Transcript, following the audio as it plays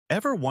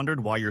Ever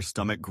wondered why your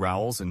stomach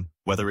growls and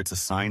whether it's a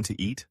sign to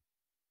eat?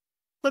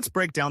 Let's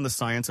break down the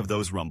science of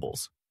those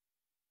rumbles.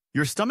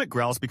 Your stomach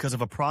growls because of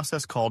a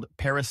process called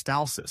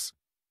peristalsis,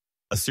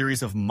 a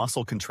series of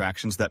muscle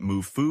contractions that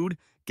move food,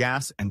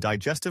 gas, and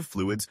digestive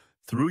fluids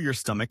through your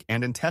stomach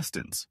and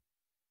intestines.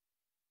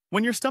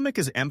 When your stomach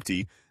is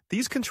empty,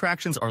 these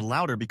contractions are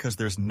louder because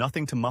there's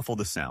nothing to muffle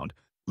the sound,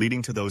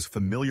 leading to those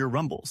familiar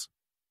rumbles.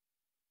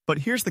 But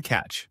here's the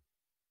catch.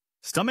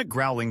 Stomach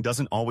growling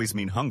doesn't always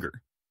mean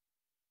hunger.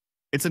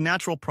 It's a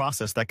natural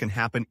process that can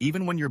happen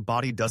even when your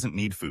body doesn't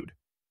need food.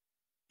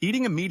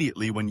 Eating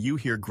immediately when you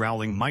hear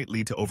growling might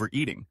lead to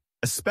overeating,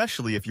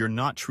 especially if you're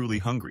not truly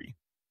hungry.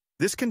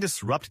 This can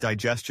disrupt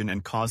digestion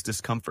and cause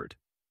discomfort.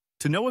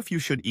 To know if you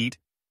should eat,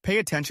 pay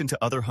attention to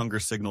other hunger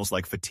signals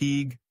like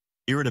fatigue,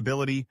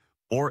 irritability,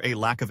 or a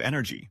lack of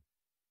energy.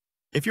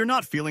 If you're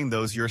not feeling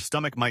those, your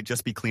stomach might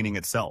just be cleaning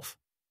itself.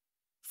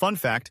 Fun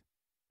fact,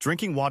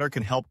 drinking water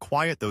can help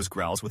quiet those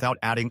growls without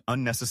adding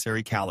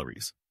unnecessary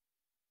calories.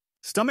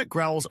 Stomach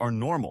growls are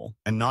normal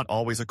and not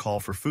always a call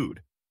for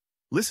food.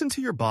 Listen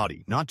to your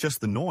body, not just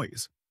the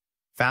noise.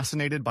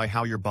 Fascinated by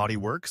how your body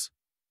works?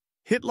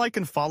 Hit like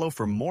and follow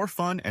for more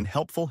fun and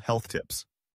helpful health tips.